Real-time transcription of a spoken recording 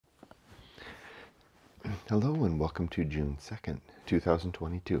Hello and welcome to June 2nd,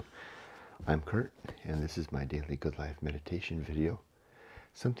 2022. I'm Kurt and this is my daily Good Life meditation video.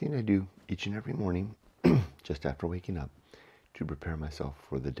 Something I do each and every morning just after waking up to prepare myself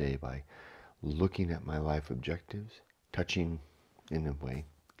for the day by looking at my life objectives, touching in a way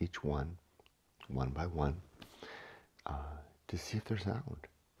each one by one, to see if they're sound,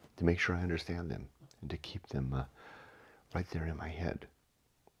 to make sure I understand them and to keep them right there in my head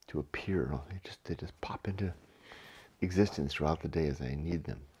to appear. They just pop into existence throughout the day as I need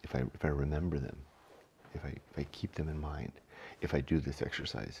them, if I remember them, if I keep them in mind, if I do this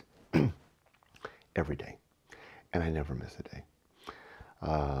exercise every day, and I never miss a day.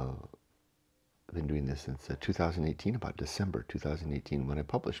 I've been doing this since 2018, about December 2018, when I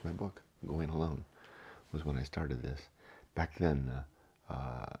published my book, Going Alone, was when I started this. Back then,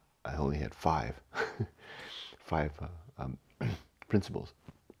 I only had five principles.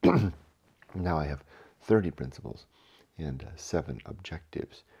 Now I have 30 principles and 7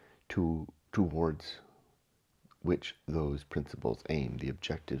 objectives towards which those principles aim. The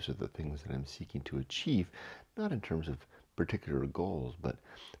objectives are the things that I'm seeking to achieve, not in terms of particular goals, but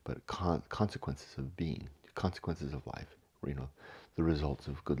consequences of being, consequences of life, the results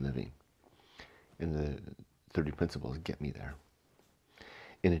of good living. And the 30 principles get me there.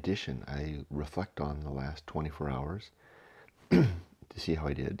 In addition, I reflect on the last 24 hours to see how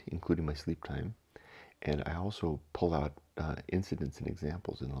I did, including my sleep time. And I also pull out incidents and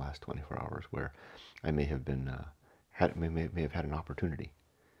examples in the last 24 hours where I may have been may have had an opportunity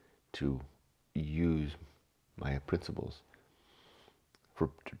to use my principles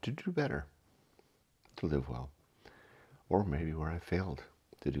to do better, to live well, or maybe where I failed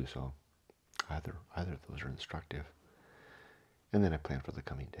to do so. Either of those are instructive. And then I plan for the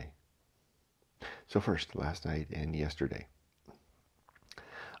coming day. So first, last night and yesterday.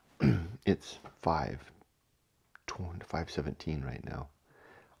 It's 5:17 right now.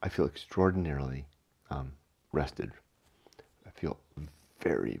 I feel extraordinarily rested. I feel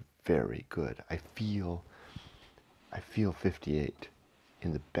very, very good. I feel 58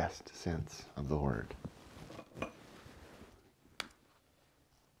 in the best sense of the word.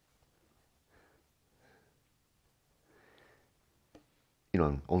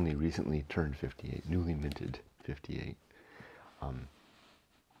 I'm only recently turned 58, newly minted 58.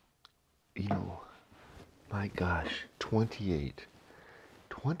 My gosh, 28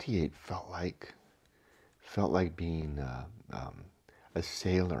 felt like being a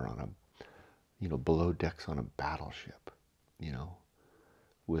sailor on a, below decks on a battleship,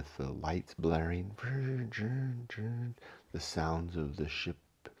 with the lights blaring, the sounds of the ship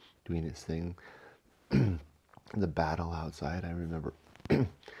doing its thing, the battle outside. I remember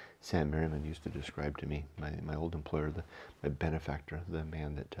Sam Merriman used to describe to me, my old employer, my benefactor, the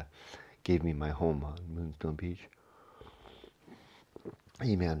man that gave me my home on Moonstone Beach.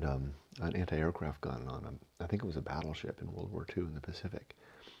 He manned an anti-aircraft gun on I think it was a battleship in World War II in the Pacific.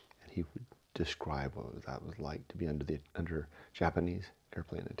 And he would describe what that was like to be under Japanese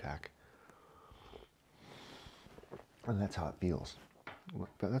airplane attack. And that's how it feels.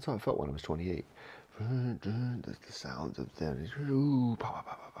 But that's how it felt when I was 28. The sounds of them,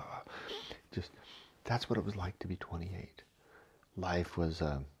 just that's what it was like to be 28. Life was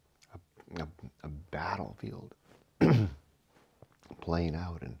a battlefield playing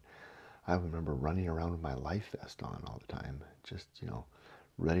out, and I remember running around with my life vest on all the time, just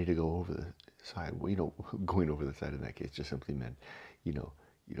ready to go over the side. Going over the side in that case just simply meant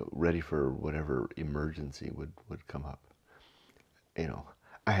ready for whatever emergency would come up.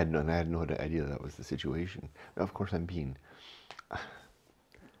 I had no idea that was the situation. Now, of course, I'm being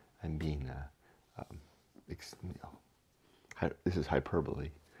this is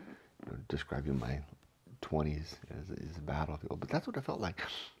hyperbole, describing my 20s as a battlefield, but that's what it felt like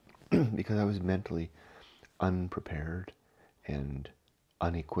because I was mentally unprepared and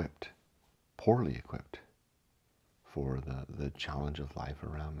unequipped, poorly equipped for the challenge of life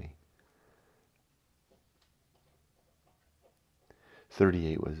around me.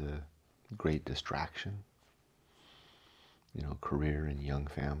 38 was a great distraction, career and young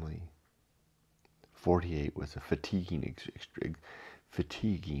family. 48 was a fatiguing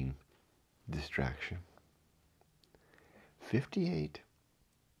distraction. 58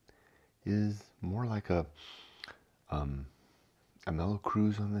 is more like a mellow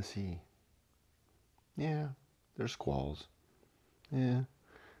cruise on the sea. Yeah, there's squalls. Yeah,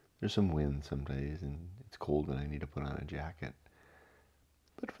 there's some wind some days, and it's cold and I need to put on a jacket.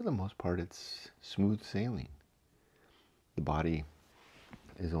 But for the most part, it's smooth sailing. The body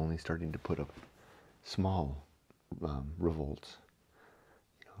is only starting to put up small revolts.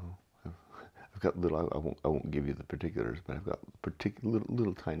 got little. I won't give you the particulars, but I've got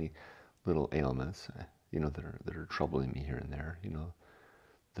little tiny little ailments, that are troubling me here and there.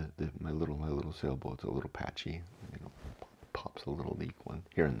 My little sailboat's a little patchy. Pops a little leak one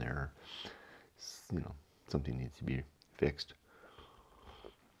here and there. Something needs to be fixed.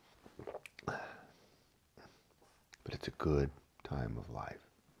 But it's a good time of life.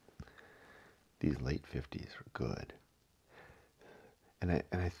 These late 50s are good. And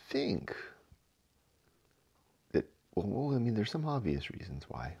I think that, well, I mean, there's some obvious reasons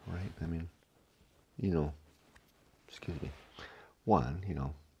why, right? I mean, excuse me. One,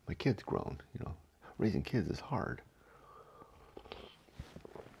 my kid's grown, raising kids is hard.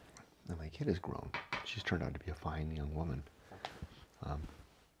 And my kid has grown. She's turned out to be a fine young woman. I'm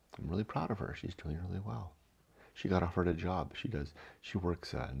really proud of her. She's doing really well. She got offered a job. She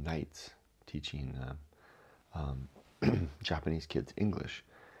works nights teaching Japanese kids English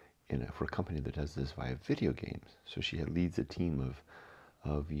for a company that does this via video games. So she leads a team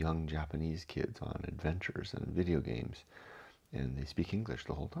of young Japanese kids on adventures and video games, and they speak English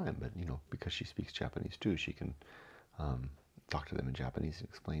the whole time. But because she speaks Japanese too, she can talk to them in Japanese and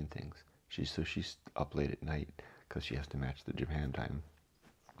explain things. She's up late at night because she has to match the Japan time.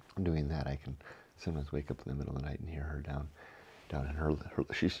 Doing that, I can sometimes wake up in the middle of the night and hear her down in her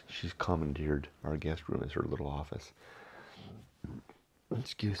she's commandeered our guest room as her little office.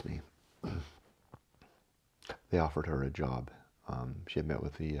 Excuse me. They offered her a job. She had met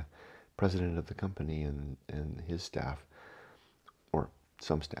with the president of the company and his staff, or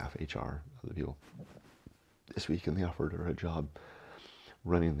some staff, HR, other people, this week, and they offered her a job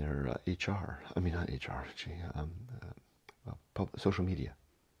running their HR. I mean, not HR, social media.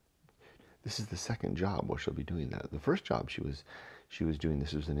 This is the second job where she'll be doing that. The first job she was doing,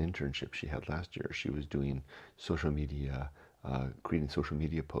 this was an internship she had last year. She was doing social media, creating social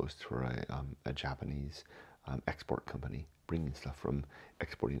media posts for a Japanese export company, bringing stuff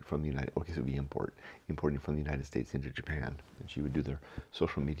exporting from the United. Okay, so it would be importing from the United States into Japan, and she would do their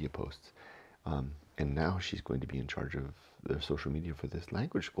social media posts. And now she's going to be in charge of their social media for this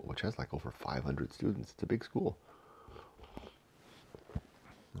language school, which has like over 500 students. It's a big school.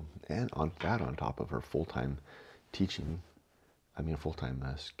 And on top of her full-time teaching, full-time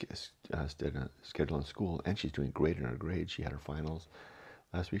schedule in school, and she's doing great in her grades. She had her finals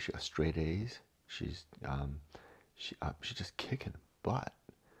last week. She got straight A's. She's just kicking butt,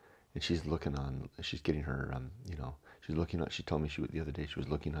 and she's getting her, she's looking at. She told me the other day she was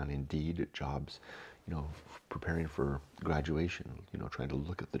looking on Indeed at jobs, preparing for graduation. Trying to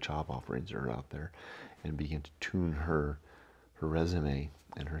look at the job offerings that are out there, and begin to tune her resume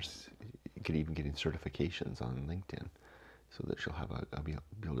and getting certifications on LinkedIn, so that she'll be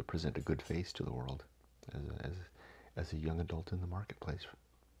able to present a good face to the world as a young adult in the marketplace.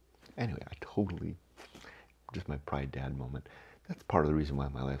 Anyway, just my pride dad moment. That's part of the reason why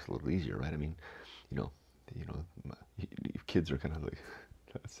my life's a little easier, right? I mean, kids are kind of like,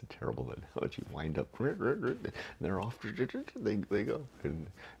 that's a terrible analogy. Wind up, and they're off. They go, and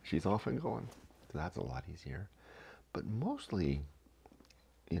she's off and going. So that's a lot easier. But mostly,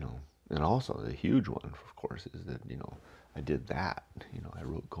 and also the huge one, of course, is that, I did that. I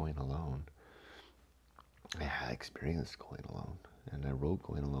wrote Going Alone. I had experience going alone. And I wrote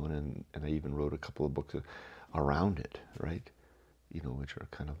Going Alone, and I even wrote a couple of books around it, right? Which are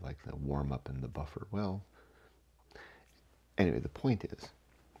kind of like the warm-up and the buffer. Well, anyway, the point is,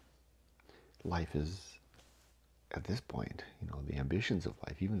 life is, at this point, the ambitions of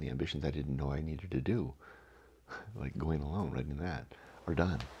life, even the ambitions I didn't know I needed to do, like Going Alone, writing that, are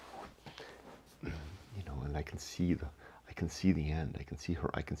done. And I can see the end. I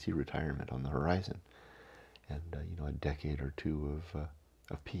can see retirement on the horizon, and a decade or two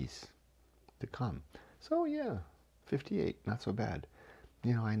of peace to come. So yeah, 58, not so bad.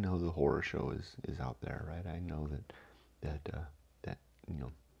 I know the horror show is out there, right? I know that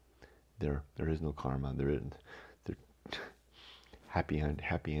there is no karma. There isn't. Happy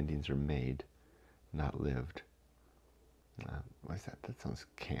endings are made, not lived. What's that? That sounds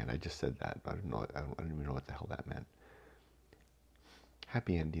canned. I just said that. I don't know. I don't even know what the hell that meant.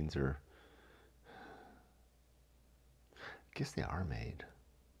 Happy endings are, I guess they are made.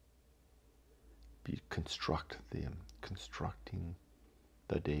 Constructing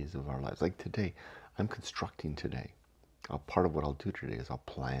the days of our lives. Like today, I'm constructing today. Part of what I'll do today is I'll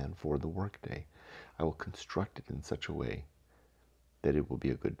plan for the workday. I will construct it in such a way that it will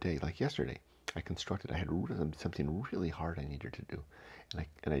be a good day. Like yesterday, I had something really hard I needed to do, and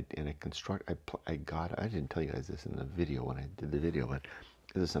I didn't tell you guys this in the video when I did the video, but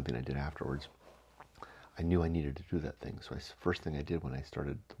this is something I did afterwards. I knew I needed to do that thing. So first thing I did when I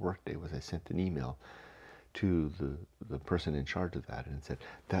started the workday was I sent an email to the person in charge of that and said,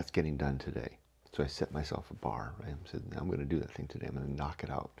 that's getting done today. So I set myself a bar, right? I said, I'm going to do that thing today. I'm going to knock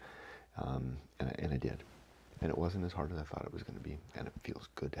it out. And I did. And it wasn't as hard as I thought it was going to be. And it feels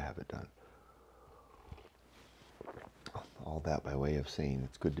good to have it done. All that by way of saying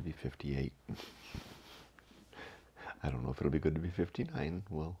it's good to be 58. I don't know if it'll be good to be 59.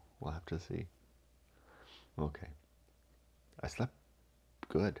 We'll have to see. Okay. I slept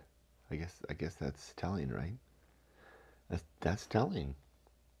good. I guess that's telling, right? That's telling.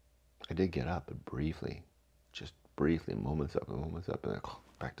 I did get up briefly, just briefly, moments up, and then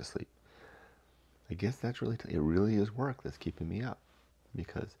back to sleep. I guess that's really, it really is work that's keeping me up,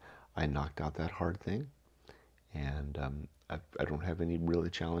 because I knocked out that hard thing, and I don't have any really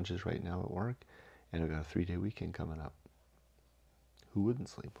challenges right now at work, and I've got a 3-day weekend coming up. Who wouldn't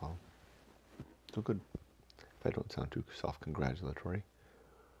sleep well? So good. If I don't sound too self-congratulatory.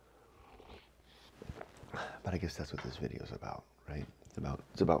 But I guess that's what this video is about, right?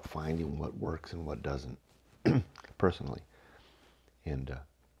 It's about finding what works and what doesn't, personally, and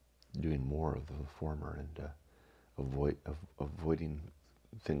doing more of the former, and avoiding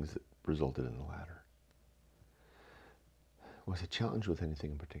things that resulted in the latter. Was a challenge with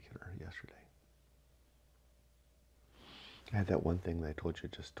anything in particular yesterday? I had that one thing that I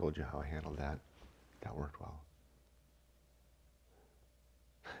just told you how I handled that. That worked well.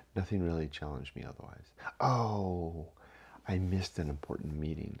 Nothing really challenged me otherwise. Oh, I missed an important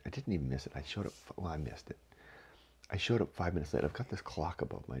meeting. I didn't even miss it. I showed up, well, I missed it. I showed up 5 minutes late. I've got this clock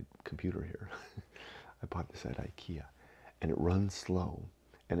above my computer here. I bought this at IKEA, and it runs slow,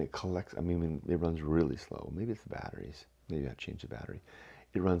 and it collects, I mean, it runs really slow. Maybe it's the batteries. Maybe I changed the battery.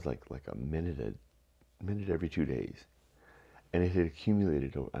 It runs like a minute every 2 days. And it had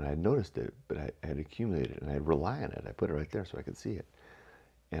accumulated, and I had noticed it, but I had accumulated, and I rely on it. I put it right there so I could see it.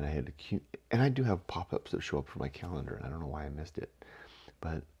 And I do have pop-ups that show up for my calendar, and I don't know why I missed it,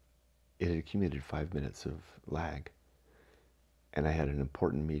 but it had accumulated 5 minutes of lag, and I had an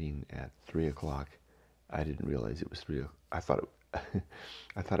important meeting at 3 o'clock. I didn't realize it was 3. I thought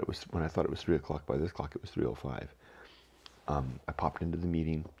it was when I thought it was 3 o'clock by this clock. It was 3:05. I popped into the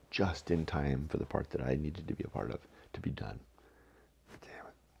meeting just in time for the part that I needed to be a part of to be done.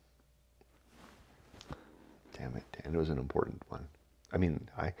 Damn it! And it was an important one. I mean,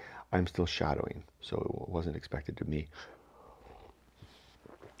 I'm still shadowing, so it wasn't expected of me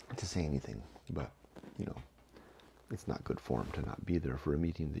to say anything, but, you know, it's not good form to not be there for a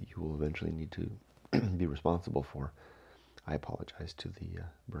meeting that you will eventually need to be responsible for. I apologize to the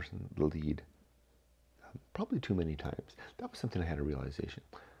person, the lead, probably too many times. That was something I had a realization.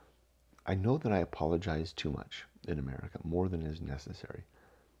 I know that I apologize too much in America, more than is necessary.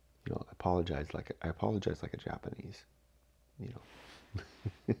 You know, I apologize like a Japanese, you know.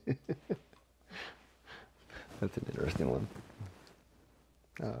 That's an interesting one.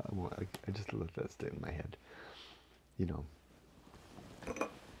 I just let that stay in my head, you know. But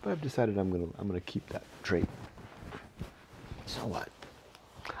I've decided I'm gonna keep that trait. So what?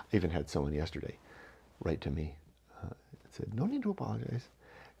 I even had someone yesterday write to me and said, "No need to apologize."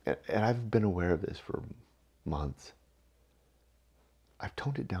 And I've been aware of this for months. I've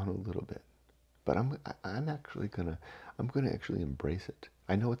toned it down a little bit, but I'm gonna actually embrace it.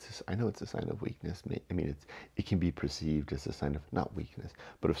 I know it's a sign of weakness. I mean, it can be perceived as a sign of not weakness,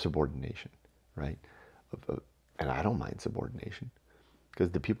 but of subordination, right? And I don't mind subordination, because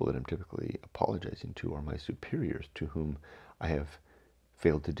the people that I'm typically apologizing to are my superiors, to whom I have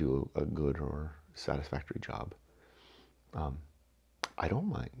failed to do a good or satisfactory job. I don't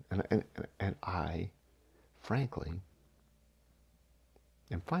mind, and I, frankly,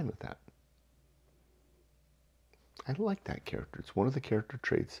 am fine with that. I like that character. It's one of the character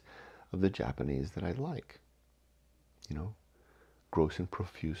traits of the Japanese that I like. You know, gross and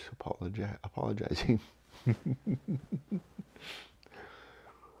profuse apologizing.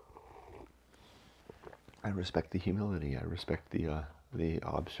 I respect the humility. I respect the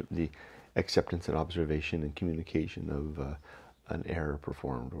acceptance and observation and communication of an error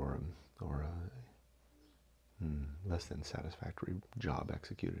performed or a less than satisfactory job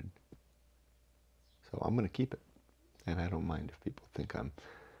executed. So I'm going to keep it. And I don't mind if people think I'm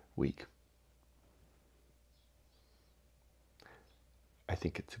weak. I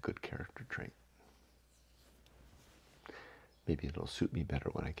think it's a good character trait. Maybe it'll suit me better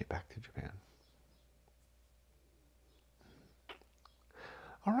when I get back to Japan.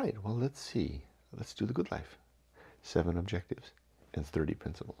 All right, well, let's see. Let's do the good life. 7 objectives and 30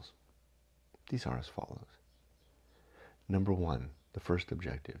 principles. These are as follows. Number 1, The first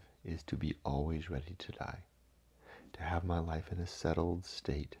objective is to be always ready to die, to have my life in a settled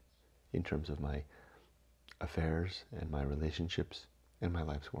state in terms of my affairs and my relationships and my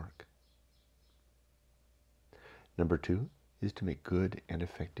life's work. Number 2 is to make good and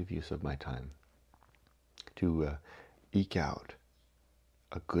effective use of my time, to eke out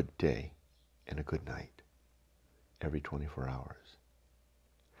a good day and a good night every 24 hours.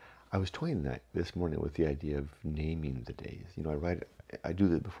 I was toying that this morning with the idea of naming the days. You know, I do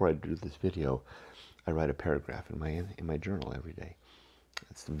that before I do this video. I write a paragraph in my journal every day.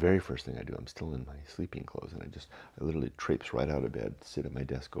 It's the very first thing I do. I'm still in my sleeping clothes, and I literally traipse right out of bed, sit at my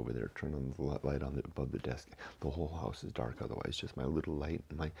desk over there, turn on the light above the desk. The whole house is dark otherwise, just my little light,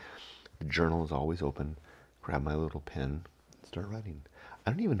 and the journal is always open. Grab my little pen, start writing.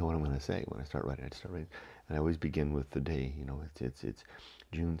 I don't even know what I'm going to say when I start writing. I start writing, and I always begin with the day. You know, it's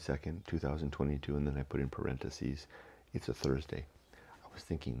June 2nd, 2022, and then I put in parentheses, it's a Thursday. I was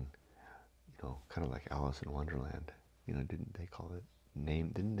thinking, you know, kind of like Alice in Wonderland. You know, didn't they call it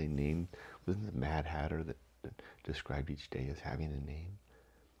didn't they name, wasn't the Mad Hatter that described each day as having a name?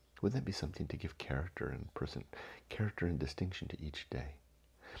 Wouldn't that be something to give character and distinction to each day?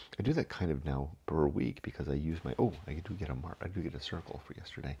 I do that kind of now per week because I use I do get a circle for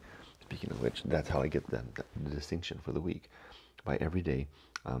yesterday. Speaking of which, that's how I get the distinction for the week. By every day,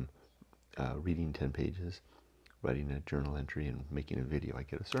 reading 10 pages, writing a journal entry, and making a video, I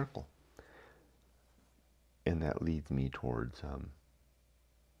get a circle. And that leads me towards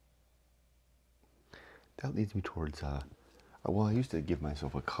well, I used to give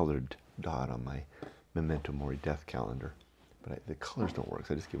myself a colored dot on my Memento Mori death calendar, but the colors don't work,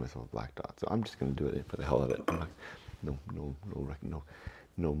 so I just give myself a black dot. So I'm just going to do it for the hell of it. No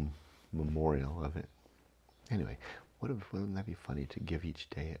memorial of it. Anyway, wouldn't that be funny to give each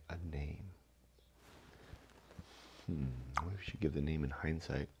day a name? What if we should give the name in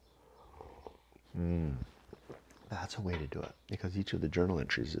hindsight? That's a way to do it, because each of the journal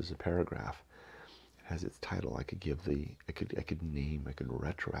entries is a paragraph. It has its title. I could retroactively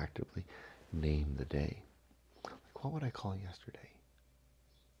name the day. Like, what would I call yesterday?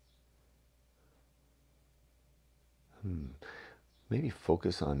 Maybe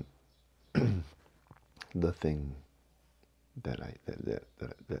focus on the thing that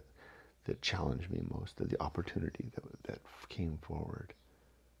challenged me most, the opportunity that came forward.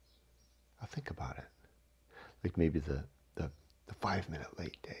 I'll think about it. Like maybe the 5-minute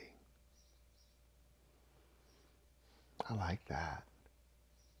late day. I like that.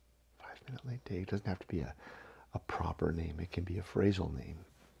 5-minute late day. It doesn't have to be a proper name. It can be a phrasal name.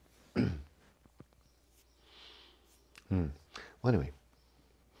 Well, anyway,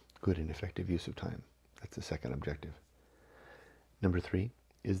 good and effective use of time. That's the second objective. Number 3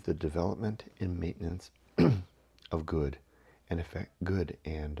 is the development and maintenance of good and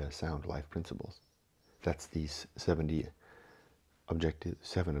sound life principles. That's these 7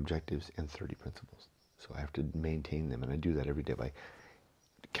 objectives and 30 principles. So I have to maintain them, and I do that every day by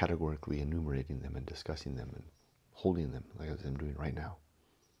categorically enumerating them and discussing them and holding them like I'm doing right now.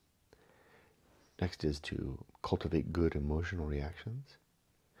 Next is to cultivate good emotional reactions,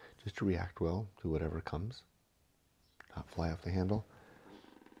 just to react well to whatever comes, not fly off the handle,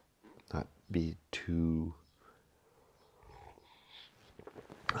 not be too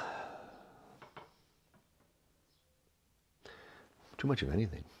much of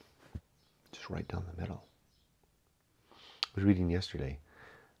anything, just right down the middle. I was reading yesterday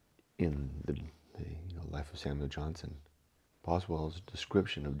in the Life of Samuel Johnson, Boswell's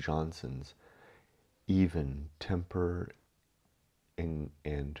description of Johnson's even temper and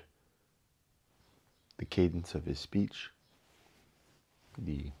the cadence of his speech,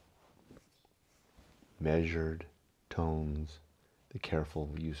 the measured tones, the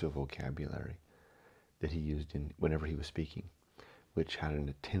careful use of vocabulary that he used whenever he was speaking, which had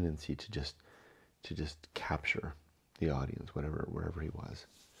a tendency to just capture the audience, wherever he was,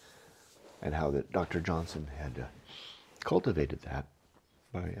 and how that Dr. Johnson had cultivated that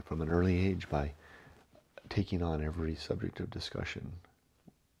from an early age by taking on every subject of discussion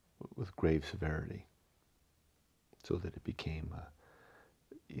with grave severity, so that it became,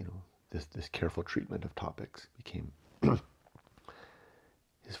 this careful treatment of topics became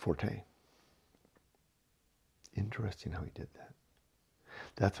his forte. Interesting how he did that.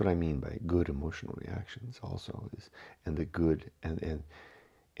 That's what I mean by good emotional reactions also, and the good and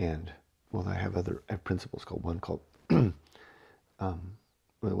well, I have principles called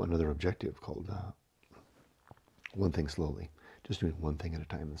another objective called one thing slowly, just doing one thing at a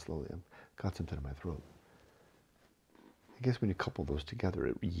time and slowly. I've got something in my throat. I guess when you couple those together,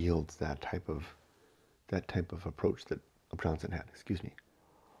 it yields that type of approach that Johnson had, excuse me.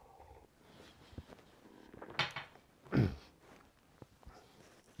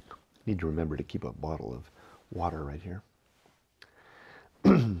 Need to remember to keep a bottle of water right here.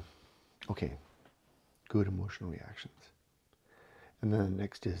 Okay, good emotional reactions. And then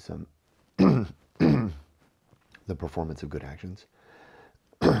next is the performance of good actions.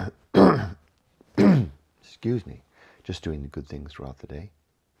 Excuse me, just doing the good things throughout the day.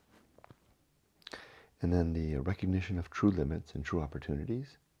 And then the recognition of true limits and true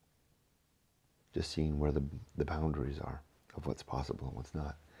opportunities. Just seeing where the boundaries are of what's possible and what's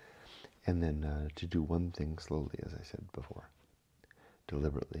not. And then to do one thing slowly, as I said before,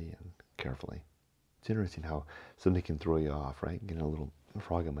 deliberately and carefully. It's interesting how something can throw you off, right? Getting a little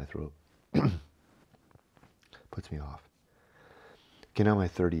frog in my throat puts me off. Okay, now my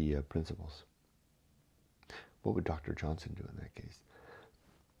 30 principles. What would Dr. Johnson do in that case?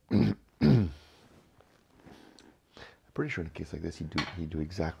 I'm pretty sure in a case like this, he'd do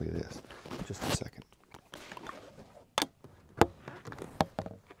exactly this. Just a second.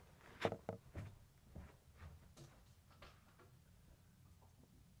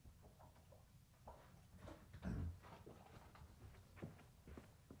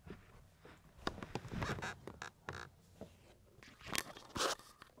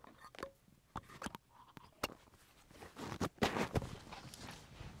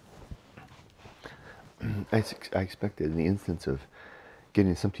 I expected in the instance of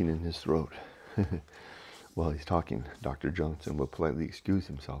getting something in his throat while he's talking, Dr. Johnson will politely excuse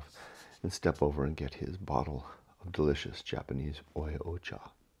himself and step over and get his bottle of delicious Japanese oyocha,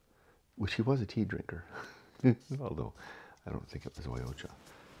 which he was a tea drinker, although I don't think it was oyocha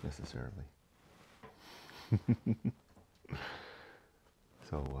necessarily.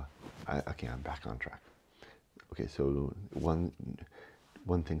 So, okay, I'm back on track. Okay, so one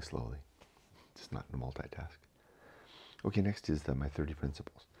thing slowly. It's not a multitask. Okay, next is my 30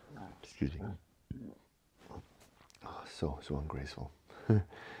 principles. Excuse me. Oh, so ungraceful.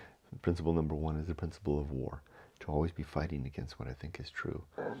 Principle number 1 is the principle of war. To always be fighting against what I think is true.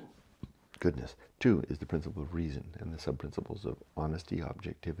 Goodness. 2 is the principle of reason and the sub-principles of honesty,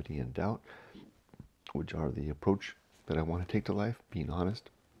 objectivity, and doubt, which are the approach that I want to take to life, being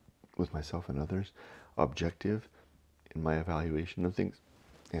honest with myself and others, objective in my evaluation of things,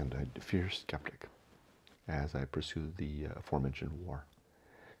 and a fierce skeptic as I pursue the aforementioned war.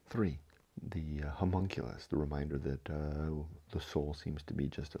 3, the homunculus, the reminder that the soul seems to be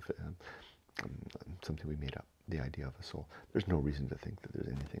just something we made up, the idea of a soul. There's no reason to think that there's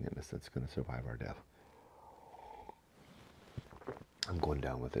anything in us that's going to survive our death. I'm going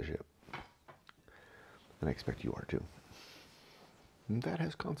down with the ship. And I expect you are too. And that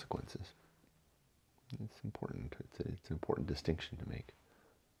has consequences. It's important. It's an important distinction to make.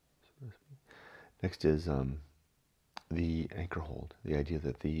 Next is the Anchorhold, the idea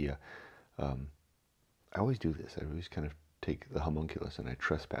that I always do this. I always kind of take the homunculus and I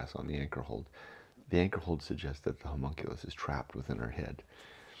trespass on the Anchorhold. The Anchorhold suggests that the homunculus is trapped within our head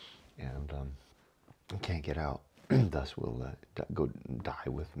and can't get out. Thus will go die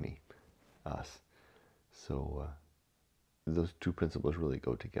with me, us. So those two principles really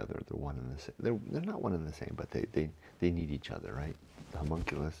go together. They're one and the same. They're not one and the same, but they need each other, right? The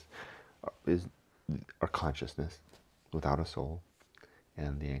homunculus is our consciousness without a soul,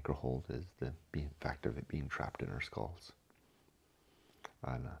 and the Anchorhold is the fact of it being trapped in our skulls,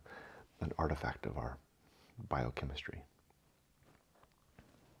 an artifact of our biochemistry.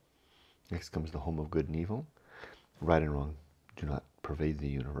 Next comes the home of good and evil. Right and wrong do not pervade the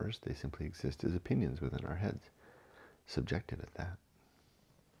universe. They simply exist as opinions within our heads, subjective at that.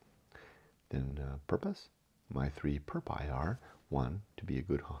 Then purpose. My 3 purpose are: 1, to be a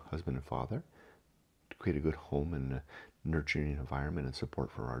good husband and father, to create a good home and a nurturing environment and support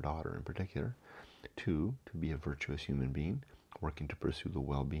for our daughter in particular. 2, to be a virtuous human being, working to pursue the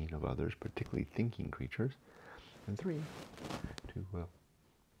well-being of others, particularly thinking creatures. And 3, to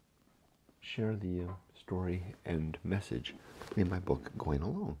share the story and message in my book, Going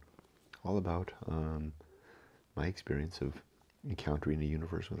Alone, all about my experience of encountering a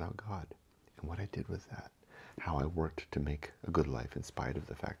universe without God and what I did with that, how I worked to make a good life in spite of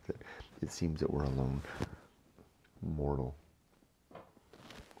the fact that it seems that we're alone, mortal,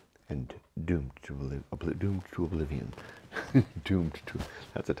 and doomed to oblivion.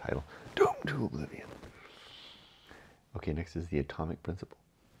 That's a title. Doomed to oblivion. Okay, next is the atomic principle.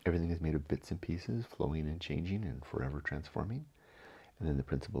 Everything is made of bits and pieces, flowing and changing and forever transforming. And then the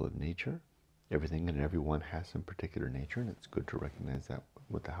principle of nature. Everything and everyone has some particular nature, and it's good to recognize that,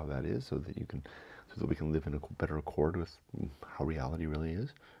 how that is, so that we can live in a better accord with how reality really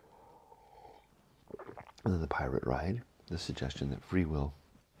is. And then the pirate ride. the suggestion that free will,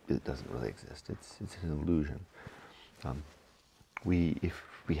 it doesn't really exist. It's an illusion. If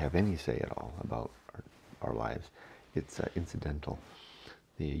we have any say at all about our lives, it's incidental.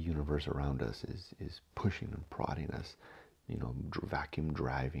 The universe around us is pushing and prodding us, vacuum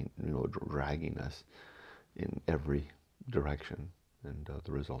driving, dragging us in every direction. And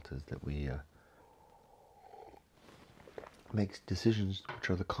the result is that we make decisions which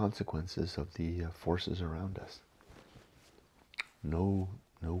are the consequences of the forces around us. No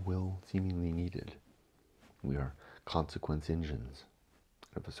will seemingly needed. We are consequence engines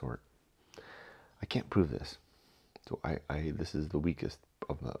of a sort. I can't prove this, so this is the weakest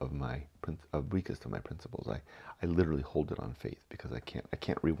of my principles. I literally hold it on faith, because I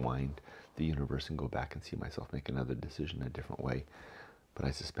can't rewind the universe and go back and see myself make another decision a different way. But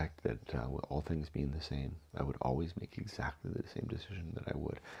I suspect that with all things being the same, I would always make exactly the same decision that I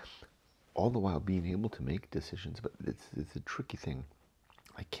would, all the while being able to make decisions. But it's a tricky thing.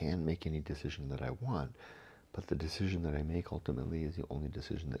 I can make any decision that I want, but the decision that I make ultimately is the only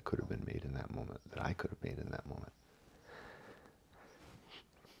decision that could have been made in that moment, that I could have made in that moment.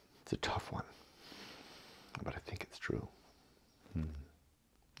 It's a tough one, but I think it's true.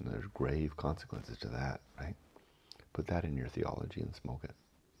 There's grave consequences to that, right? Put that in your theology and smoke it.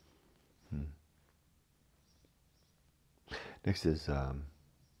 Next is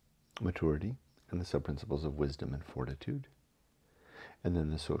maturity and the sub-principles of wisdom and fortitude. And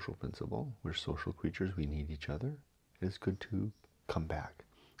then the social principle. We're social creatures. We need each other. It is good to come back.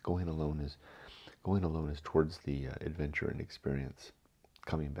 Going alone is towards the adventure and experience.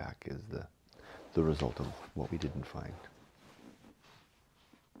 Coming back is the result of what we didn't find.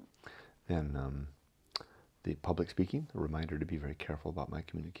 Then the public speaking, a reminder to be very careful about my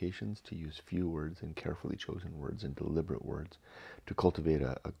communications, to use few words and carefully chosen words and deliberate words, to cultivate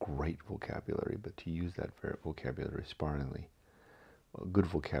a great vocabulary, but to use that vocabulary sparingly. Well, good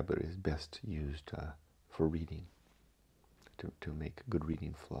vocabulary is best used for reading, to make good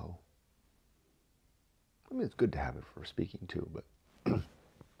reading flow. I mean, it's good to have it for speaking too, but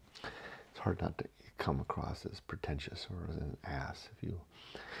it's hard not to come across as pretentious or as an ass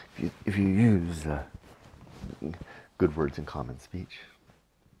if you use good words in common speech.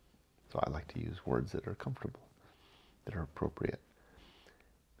 So I like to use words that are comfortable, that are appropriate.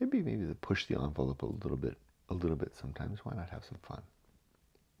 Maybe to push the envelope a little bit sometimes. Why not have some fun?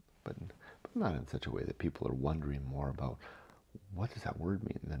 But not in such a way that people are wondering more about what does that word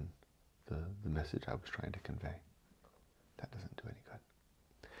mean than the message I was trying to convey. That doesn't do any good.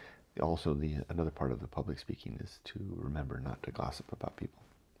 Also, another part of the public speaking is to remember not to gossip about people.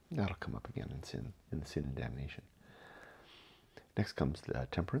 That'll come up again in sin and damnation. Next comes the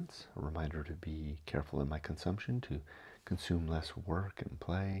temperance, a reminder to be careful in my consumption, to consume less work and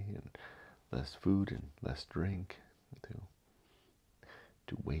play, and less food and less drink,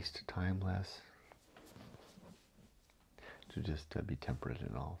 to waste time less, to just be temperate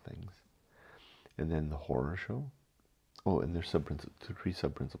in all things. And then the horror show. Oh, and there's three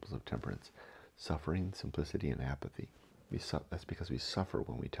sub-principles of temperance: suffering, simplicity, and apathy. That's because we suffer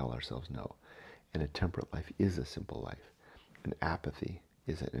when we tell ourselves no. And a temperate life is a simple life. And apathy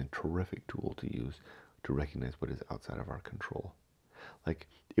is a terrific tool to use to recognize what is outside of our control. Like,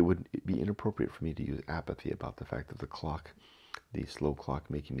 it would be inappropriate for me to use apathy about the fact that the slow clock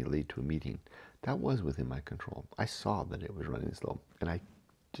making me late to a meeting, that was within my control. I saw that it was running slow, and I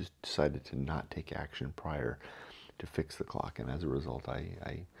just decided to not take action prior to fix the clock, and as a result,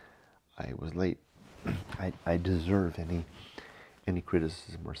 I was late. I deserve any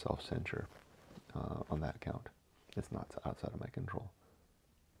criticism or self-censure on that account. It's not outside of my control.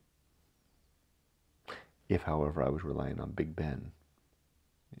 If, however, I was relying on Big Ben,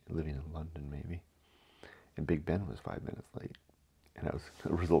 living in London maybe, and Big Ben was 5 minutes late, and as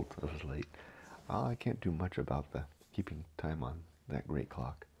a result I was late, I can't do much about the keeping time on that great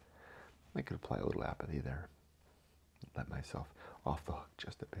clock. I could apply a little apathy there, let myself off the hook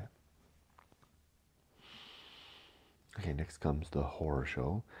just a bit. Okay, next comes the horror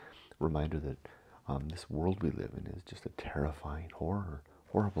show. Reminder that this world we live in is just a terrifying,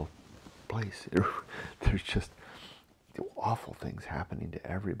 horrible place. There's just awful things happening to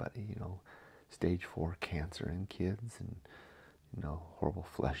everybody, stage 4 cancer in kids, and horrible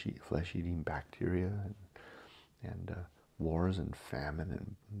flesh-eating bacteria, and wars and famine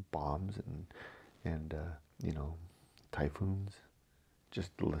and bombs and typhoons.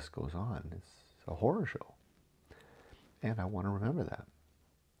 Just the list goes on. It's a horror show, and I want to remember that.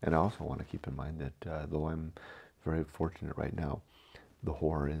 And I also want to keep in mind that though I'm very fortunate right now, the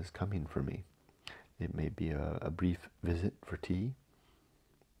horror is coming for me. It may be a brief visit for tea,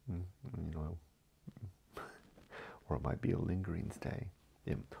 or it might be a lingering stay.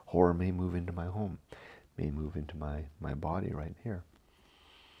 Horror may move into my home, may move into my body right here.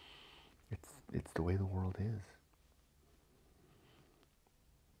 It's the way the world is.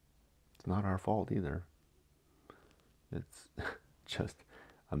 It's not our fault either. It's just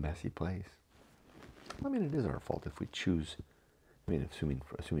a messy place. I mean, it is our fault if we choose. I mean,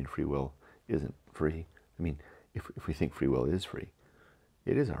 assuming free will isn't free. I mean, if we think free will is free,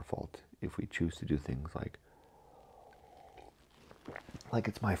 it is our fault if we choose to do things like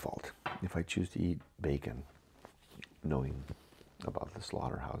it's my fault if I choose to eat bacon, knowing about the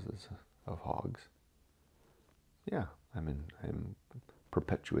slaughterhouses of hogs. Yeah, I'm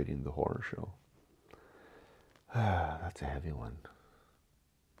perpetuating the horror show. That's a heavy one.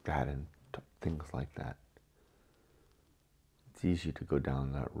 That and things like that. It's easy to go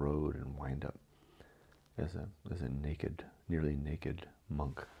down that road and wind up as a naked, nearly naked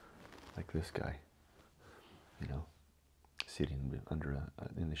monk like this guy, sitting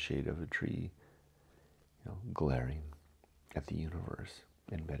in the shade of a tree, glaring at the universe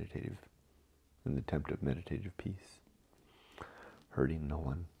in the attempt of meditative peace, hurting no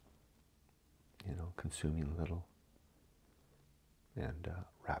one, consuming little, and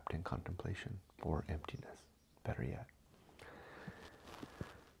wrapped in contemplation or emptiness, better yet.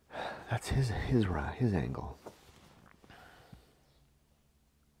 That's his angle.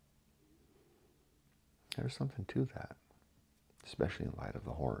 There's something to that, especially in light of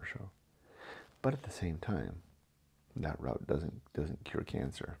the horror show. But at the same time, that route doesn't cure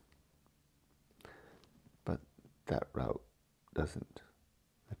cancer. But that route doesn't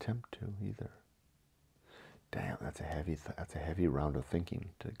attempt to either. Damn, that's a heavy round of thinking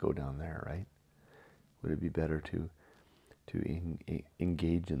to go down there, right? Would it be better to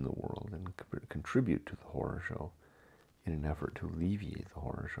engage in the world and contribute to the horror show in an effort to alleviate the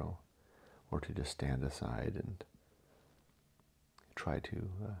horror show, or to just stand aside and try to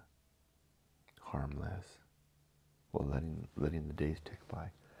harm less while letting the days tick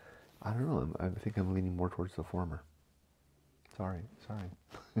by? I don't know. I think I'm leaning more towards the former. Sorry.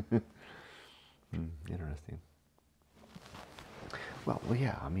 Interesting. Well,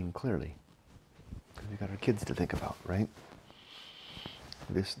 yeah. I mean, clearly, because we got our kids to think about, right?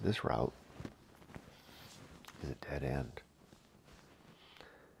 This route is a dead end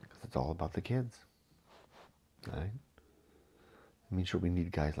because it's all about the kids, right? I mean, sure, we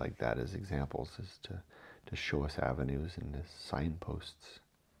need guys like that as examples, as to show us avenues and as signposts,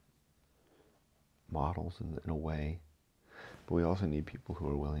 models in a way. But we also need people who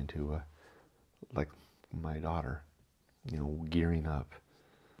are willing to, like my daughter, gearing up,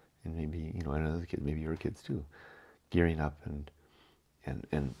 and maybe, and other kids, maybe your kids too, gearing up and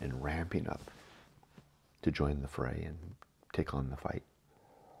ramping up to join the fray and take on the fight,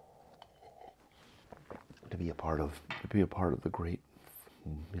 to be a part of the great,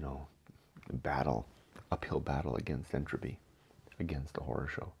 uphill battle against entropy, against the horror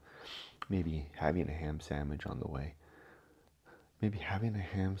show. Maybe having a ham sandwich on the way. Maybe having a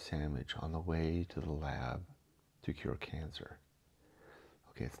ham sandwich on the way to the lab to cure cancer.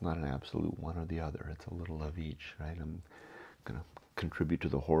 Okay, it's not an absolute one or the other. It's a little of each, right? I'm gonna contribute to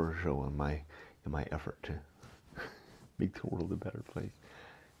the horror show in my effort to make the world a better place.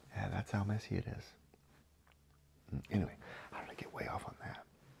 Yeah, that's how messy it is. Anyway, how did I get way off on that?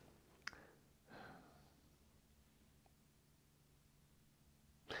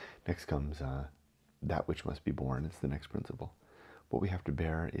 Next comes that which must be borne. It's the next principle. What we have to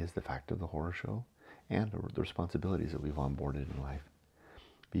bear is the fact of the horror show and the responsibilities that we've onboarded in life.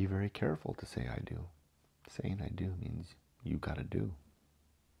 Be very careful to say I do. Saying I do means you gotta do.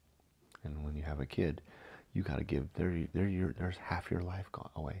 And when you have a kid, you gotta give. There's half your life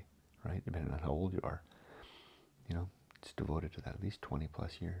gone away, right? Depending on how old you are. It's devoted to that, at least 20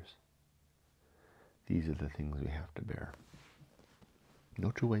 plus years. These are the things we have to bear. No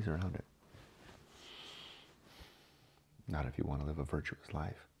two ways around it. Not if you want to live a virtuous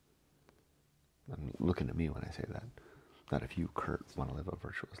life. I'm looking at me when I say that. Not if you, Kurt, want to live a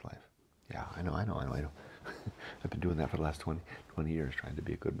virtuous life. Yeah, I know. I've been doing that for the last 20 years, trying to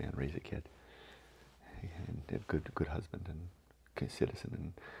be a good man, raise a kid, and a good husband, and citizen,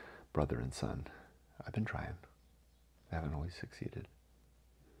 and brother and son. I've been trying. I haven't always succeeded.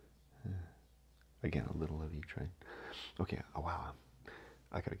 Again, a little of each, right? Okay. Oh, wow.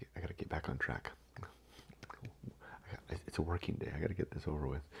 I gotta get back on track. It's a working day. I gotta get this over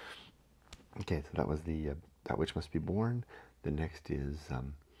with. Okay, so that was the that which must be borne. The next is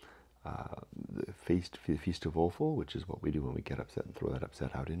the Feast of Offal, which is what we do when we get upset and throw that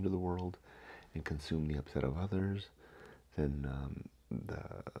upset out into the world and consume the upset of others. Then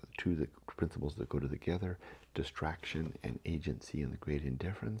the two principles that go together: distraction and agency in the great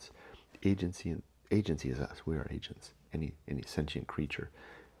indifference. Agency is us. We are agents. Any sentient creature.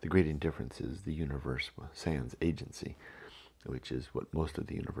 The great indifference is the universe sans agency, which is what most of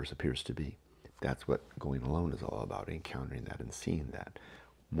the universe appears to be. That's what going alone is all about, encountering that and seeing that.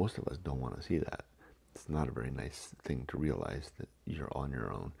 Most of us don't want to see that. It's not a very nice thing to realize that you're on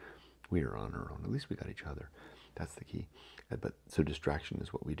your own. We are on our own. At least we got each other. That's the key. But so distraction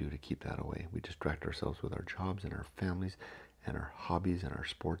is what we do to keep that away. We distract ourselves with our jobs and our families and our hobbies and our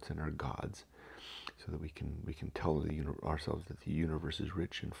sports and our gods, so that we can tell ourselves that the universe is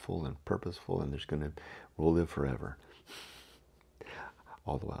rich and full and purposeful, and we'll live forever,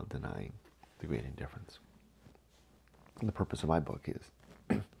 all the while denying the great indifference. And the purpose of my book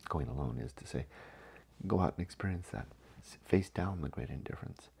is going alone is to say, go out and experience that, face down the great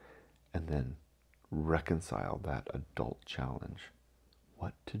indifference, and then reconcile that adult challenge.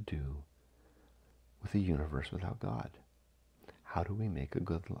 What to do with a universe without God? How do we make a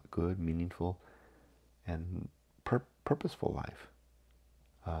good, meaningful, and purposeful life,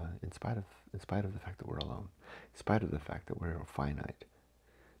 in spite of the fact that we're alone, in spite of the fact that we're finite,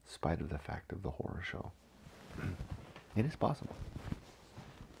 in spite of the fact of the horror show? It is possible.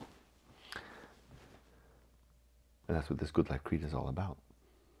 And that's what this Good Life Creed is all about.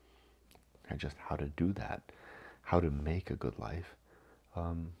 And just how to do that, how to make a good life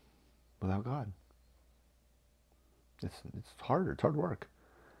without God. It's harder. It's hard work.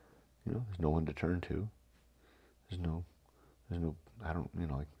 There's no one to turn to. There's no there's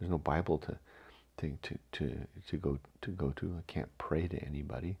no Bible to go to. I can't pray to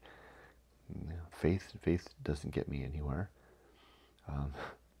anybody. Faith doesn't get me anywhere,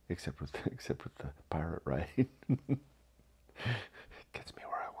 except with the pirate ride. Gets me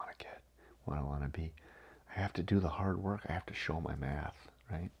where I want to get, what I want to be. I have to do the hard work. I have to show my math,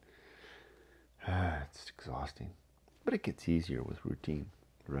 right? It's exhausting, but it gets easier with routine,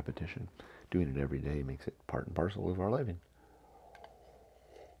 repetition. Doing it every day makes it part and parcel of our living.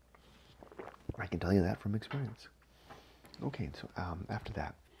 I can tell you that from experience. Okay, so after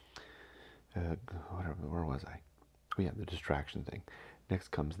that, where was I? Oh yeah, the distraction thing. Next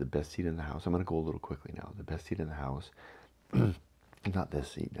comes the best seat in the house. I'm going to go a little quickly now. The best seat in the house, not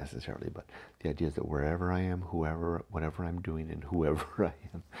this seat necessarily, but the idea is that wherever I am, whatever I'm doing, and whoever I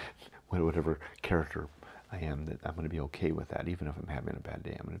am, whatever character I am, that I'm going to be okay with that. Even if I'm having a bad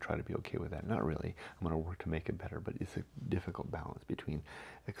day, I'm going to try to be okay with that. Not really. I'm going to work to make it better, but it's a difficult balance between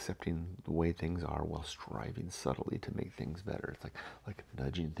accepting the way things are while striving subtly to make things better. It's like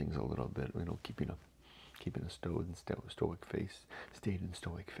nudging things a little bit, keeping a stoic face, stayed in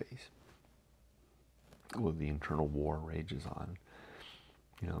stoic face. Well, the internal war rages on.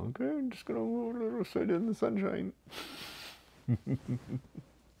 Okay, I'm just gonna sit in the sunshine.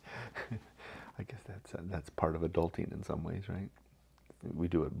 I guess that's part of adulting in some ways, right? We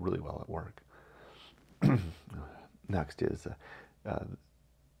do it really well at work. Next is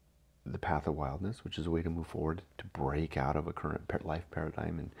the path of wildness, which is a way to move forward, to break out of a current life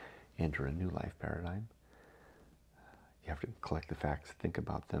paradigm and enter a new life paradigm. You have to collect the facts, think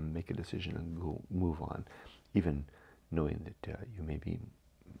about them, make a decision, and go move on, even knowing that you may be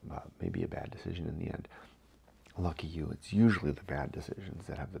a bad decision in the end. Lucky you, it's usually the bad decisions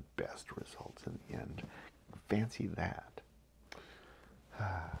that have the best results in the end. Fancy that.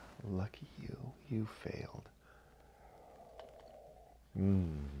 Lucky you, you failed.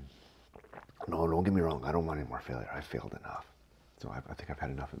 No, don't get me wrong, I don't want any more failure. I failed enough. So I think I've had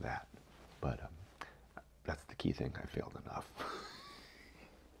enough of that. But that's the key thing, I failed enough.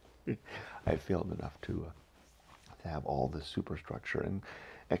 I failed enough to have all the superstructure and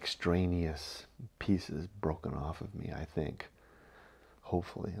extraneous pieces broken off of me, I think.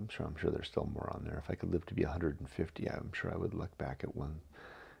 Hopefully, I'm sure there's still more on there. If I could live to be 150, I'm sure I would look back at one.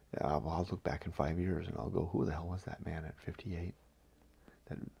 I'll look back in 5 years and I'll go, who the hell was that man at 58?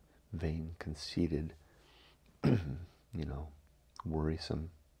 That vain, conceited,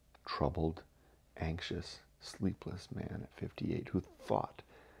 worrisome, troubled, anxious, sleepless man at 58 who thought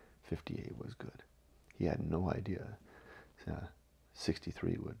 58 was good. He had no idea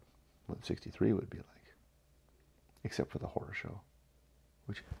 63 would be like, except for the horror show.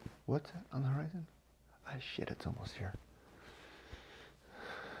 What's that on the horizon? Ah, shit, it's almost here.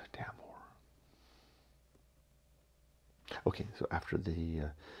 Damn horror. Okay, so after the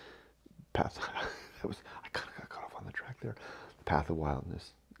path, I kind of got caught off on the track there. The path of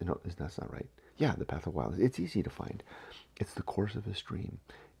wildness. That's not right. Yeah, the path of wildness. It's easy to find. It's the course of a stream.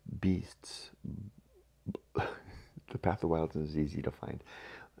 Beasts. The path of wildness is easy to find.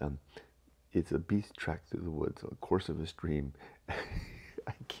 It's a beast track through the woods, a course of a stream,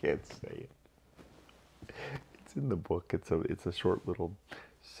 I can't say it. It's in the book. It's a short little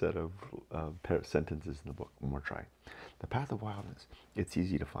set of sentences in the book. One more try. The path of wildness. It's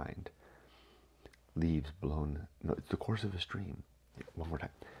easy to find. Leaves blown. No, it's the course of a stream. Yeah, one more time.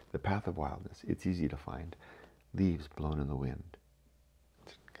 The path of wildness. It's easy to find. Leaves blown in the wind.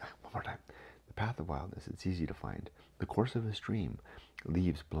 One more time. The path of wildness. It's easy to find. The course of a stream.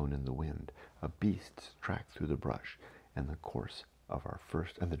 Leaves blown in the wind. A beast's track through the brush. And the course of our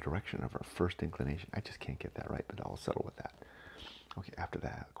first, and the direction of our first inclination. I just can't get that right, but I'll settle with that. Okay, after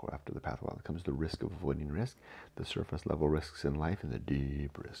that, after the path of wildness comes the risk of avoiding risk, the surface level risks in life, and the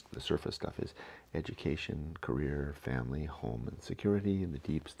deep risk. The surface stuff is education, career, family, home, and security, and the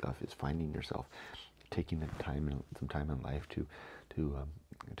deep stuff is finding yourself, taking some time in life to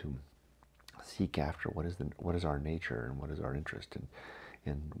seek after what is our nature and what is our interest,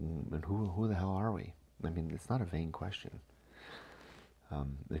 and who the hell are we? I mean, it's not a vain question.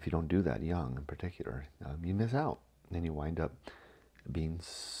 If you don't do that young, in particular, you miss out, and you wind up being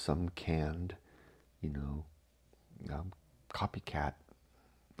some canned, copycat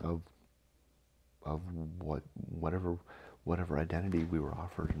of whatever identity we were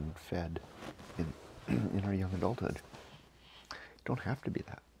offered and fed in our young adulthood. You don't have to be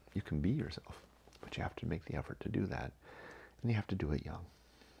that. You can be yourself, but you have to make the effort to do that, and you have to do it young.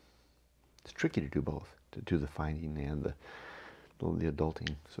 It's tricky to do both, to do the finding and the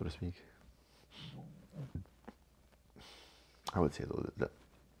adulting, so to speak. I would say though that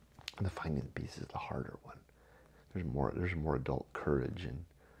the finding piece is the harder one. There's more adult courage in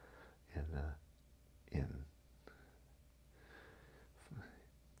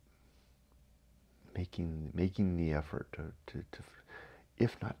making the effort to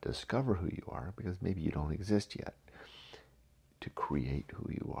if not discover who you are, because maybe you don't exist yet, to create who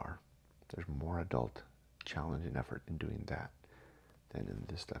you are. There's more adult challenge and effort in doing that than in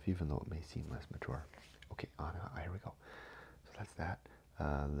this stuff, even though it may seem less mature. Okay, here we go. So that's that.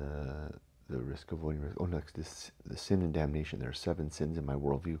 The risk of avoiding risk. Oh, next is the sin and damnation. There are 7 sins in my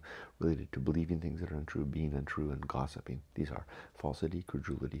worldview related to believing things that are untrue, being untrue, and gossiping. These are falsity,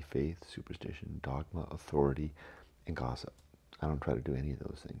 credulity, faith, superstition, dogma, authority, and gossip. I don't try to do any of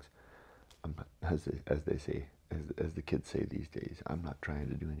those things. I'm not, as they say, as the kids say these days, I'm not trying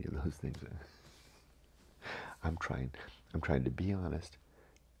to do any of those things. I'm trying to be honest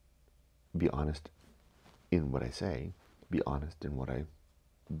in what I say, be honest in what I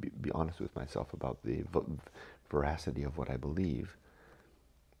be honest with myself about the veracity of what I believe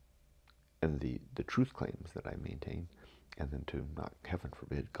and the truth claims that I maintain, and then to not, heaven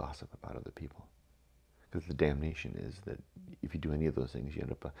forbid, gossip about other people. Because the damnation is that if you do any of those things, you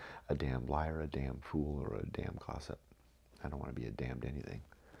end up a damn liar, a damn fool, or a damn gossip. I don't want to be a damned anything.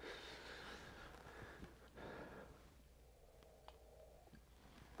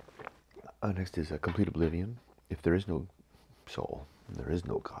 Next is a complete oblivion. If there is no soul, there is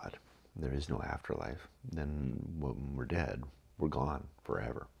no God, there is no afterlife, then when we're dead, we're gone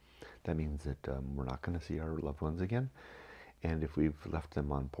forever. That means that we're not going to see our loved ones again. And if we've left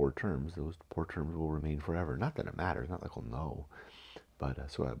them on poor terms, those poor terms will remain forever. Not that it matters, not like we'll know, but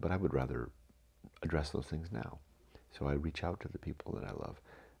I would rather address those things now. So I reach out to the people that I love,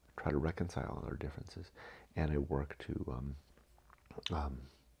 try to reconcile our differences, and I work to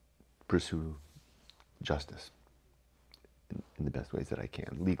pursue justice in the best ways that I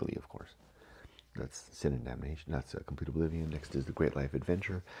can, legally, of course. That's sin and damnation. That's a complete oblivion. Next is the great life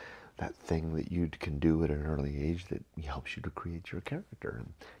adventure, that thing that you can do at an early age that helps you to create your character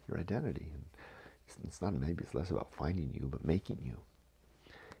and your identity. And it's not, maybe it's less about finding you, but making you.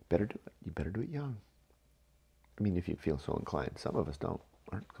 Better do it. You better do it young. I mean, if you feel so inclined. Some of us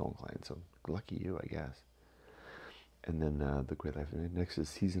aren't so inclined, so lucky you, I guess. And then the great life. Next is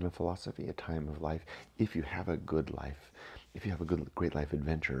season of philosophy, a time of life. If you have a good life, if you have a great life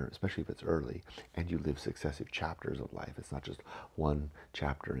adventure, especially if it's early, and you live successive chapters of life, it's not just one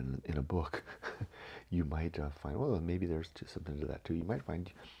chapter in a book, you might find, well, maybe there's something to that too. You might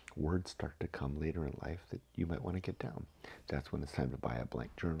find words start to come later in life that you might want to get down. That's when it's time to buy a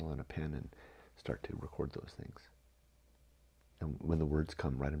blank journal and a pen and start to record those things. And when the words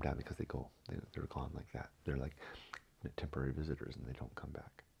come, write them down, because they're gone like that. They're like temporary visitors, and they don't come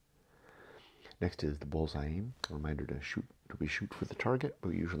back. Next is the bullseye aim, a reminder to shoot. We shoot for the target, but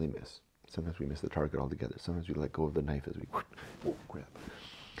we usually miss. Sometimes we miss the target altogether. Sometimes we let go of the knife as we grab.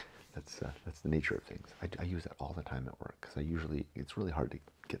 That's the nature of things. I use that all the time at work, because it's really hard to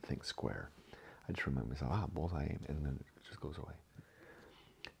get things square. I just remind myself, bullseye aim, and then it just goes away.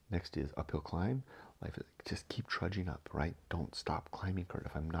 Next is uphill climb, Life is just keep trudging up, right? Don't stop climbing, Kurt.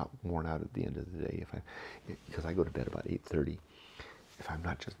 If I'm not worn out at the end of the day, because I go to bed about 8:30, if I'm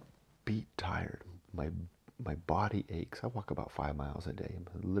not just beat tired, my body aches. I walk about 5 miles a day.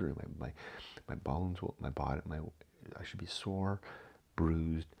 Literally, my bones will, I should be sore,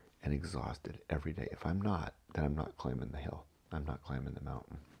 bruised, and exhausted every day. If I'm not, then I'm not climbing the hill. I'm not climbing the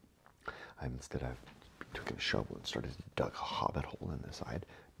mountain. I've taken a shovel and started to dig a hobbit hole in the side.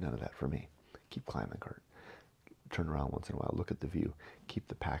 None of that for me. Keep climbing, Kurt. Turn around once in a while. Look at the view. Keep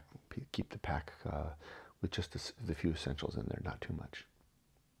the pack. With just the few essentials in there, not too much.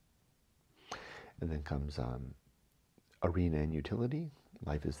 And then comes arena and utility.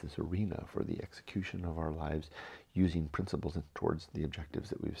 Life is this arena for the execution of our lives using principles towards the objectives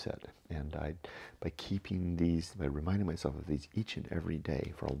that we've set. And by keeping these, by reminding myself of these each and every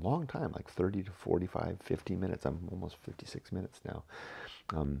day for a long time, like 30 to 45, 50 minutes, I'm almost 56 minutes now,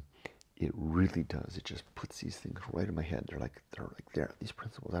 it really does. It just puts these things right in my head. They're like there. These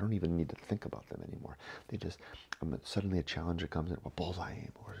principles, I don't even need to think about them anymore. They just, suddenly a challenger comes in, a bullseye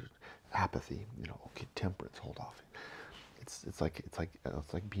aim, or apathy, okay, temperance, hold off. It's like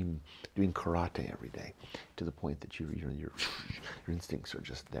doing karate every day, to the point that your instincts are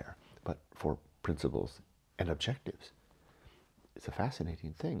just there. But for principles and objectives, it's a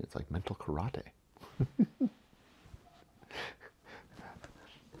fascinating thing. It's like mental karate.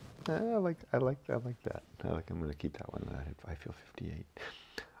 I like that. I'm going to keep that one. I feel 58.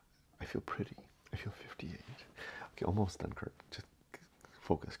 I feel pretty. I feel 58. Okay, almost done, Kurt. Just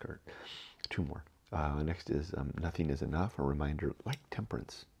focus, Kurt. 2 more. Next is nothing is enough. A reminder, like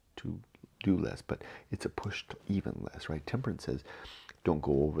temperance, to do less, but it's a push to even less, right? Temperance says, don't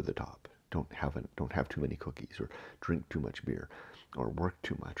go over the top. Don't have too many cookies, or drink too much beer, or work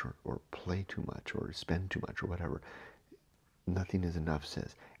too much, or play too much, or spend too much, or whatever. Nothing is enough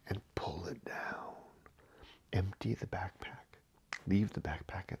says, and pull it down. Empty the backpack. Leave the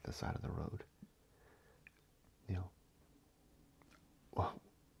backpack at the side of the road. Well,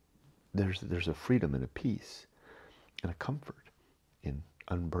 there's a freedom and a peace and a comfort in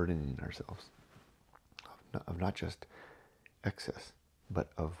unburdening ourselves of not just excess,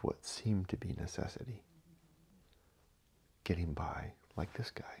 but of what seemed to be necessity. Getting by like this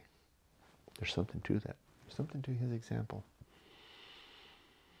guy. There's something to that. There's something to his example.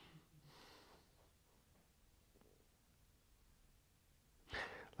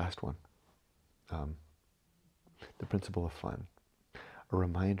 Last one. The principle of fun. A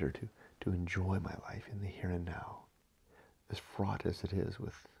reminder to enjoy my life in the here and now, as fraught as it is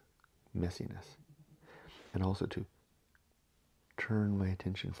with messiness, and also to turn my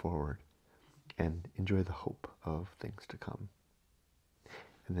attention forward and enjoy the hope of things to come.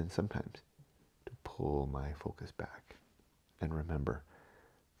 And then sometimes to pull my focus back and remember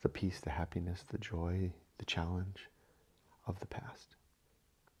the peace, the happiness, the joy, the challenge of the past.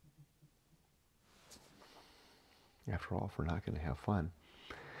 After all, if we're not going to have fun,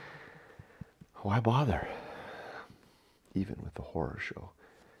 why bother? Even with the horror show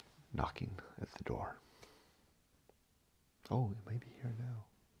knocking at the door. Oh, it may be here now.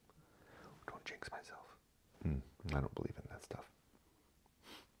 Don't jinx myself. I don't believe in that stuff.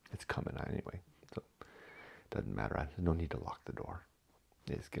 It's coming anyway, so it doesn't matter. There's no need to lock the door.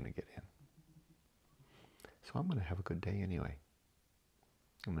 It's going to get in. So I'm going to have a good day anyway.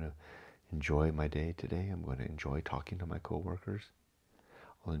 I'm going to enjoy my day today. I'm going to enjoy talking to my coworkers.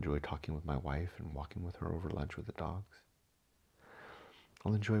 I'll enjoy talking with my wife and walking with her over lunch with the dogs.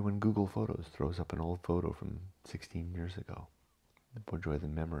 I'll enjoy when Google Photos throws up an old photo from 16 years ago. I'll enjoy the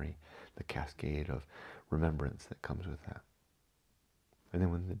memory, the cascade of remembrance that comes with that. And then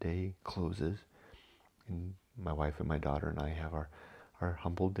when the day closes, and my wife and my daughter and I have our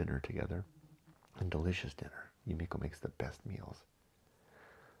humble dinner together, a delicious dinner. Yumiko makes the best meals.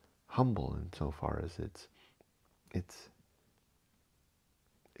 Humble insofar as it's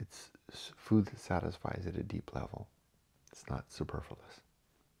food that satisfies at a deep level. It's not superfluous.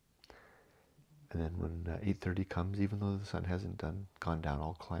 And then when 8:30 comes, even though the sun hasn't gone down,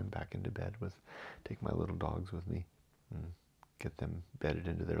 I'll climb back into bed take my little dogs with me, and get them bedded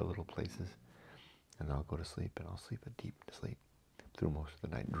into their little places, and I'll go to sleep, and I'll sleep a deep sleep through most of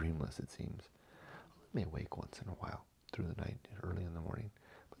the night, dreamless it seems. I may wake once in a while through the night, early in the morning,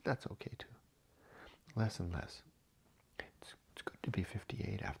 but that's okay too. Less and less. It's good to be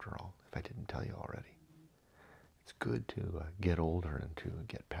 58 after all, if I didn't tell you already. It's good to get older and to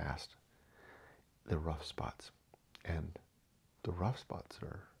get past the rough spots. And the rough spots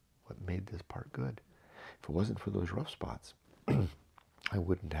are what made this part good. If it wasn't for those rough spots, I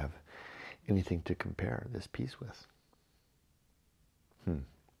wouldn't have anything to compare this piece with.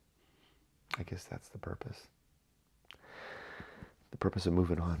 I guess that's the purpose. The purpose of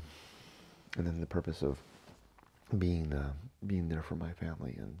moving on. And then the purpose of being there for my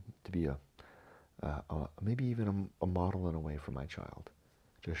family, and to be maybe even a model in a way for my child,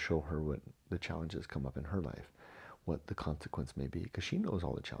 to show her what the challenges come up in her life, what the consequence may be, because she knows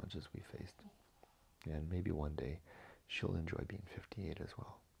all the challenges we faced, and maybe one day she'll enjoy being 58 as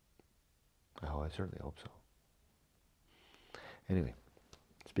well. Oh, I certainly hope so. Anyway,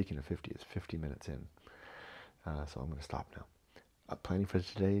 speaking of 50, it's 50 minutes in, so I'm going to stop now. Planning for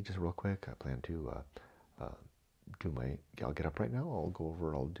today, just real quick, I plan to I'll get up right now, I'll go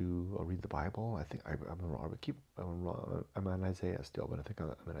over, I'll read the Bible. I think I'm on Isaiah still, but I think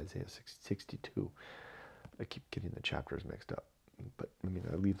I'm in Isaiah 62. I keep getting the chapters mixed up, but I mean,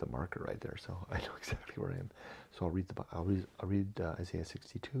 I leave the marker right there, so I know exactly where I am. So I'll read Isaiah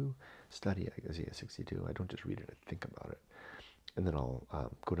 62, study Isaiah 62. I don't just read it, I think about it. And then I'll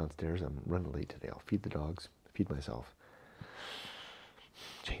go downstairs. I'm running late today. I'll feed the dogs, feed myself,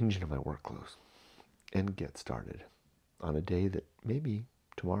 change into my work clothes, and get started on a day that maybe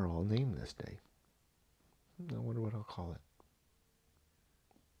tomorrow I'll name this day. I wonder what I'll call it.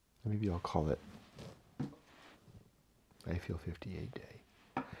 Maybe I'll call it I Feel 58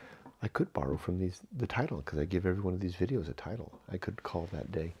 Day. I could borrow from the title, because I give every one of these videos a title. I could call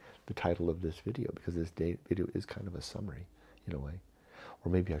that day the title of this video, because this video is kind of a summary in a way.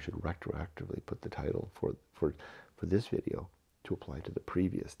 Or maybe I should retroactively put the title for this video to apply to the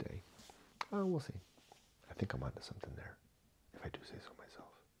previous day. Oh, we'll see. I think I'm onto something there, if I do say so myself.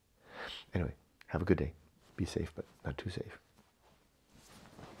 Anyway, have a good day. Be safe, but not too safe.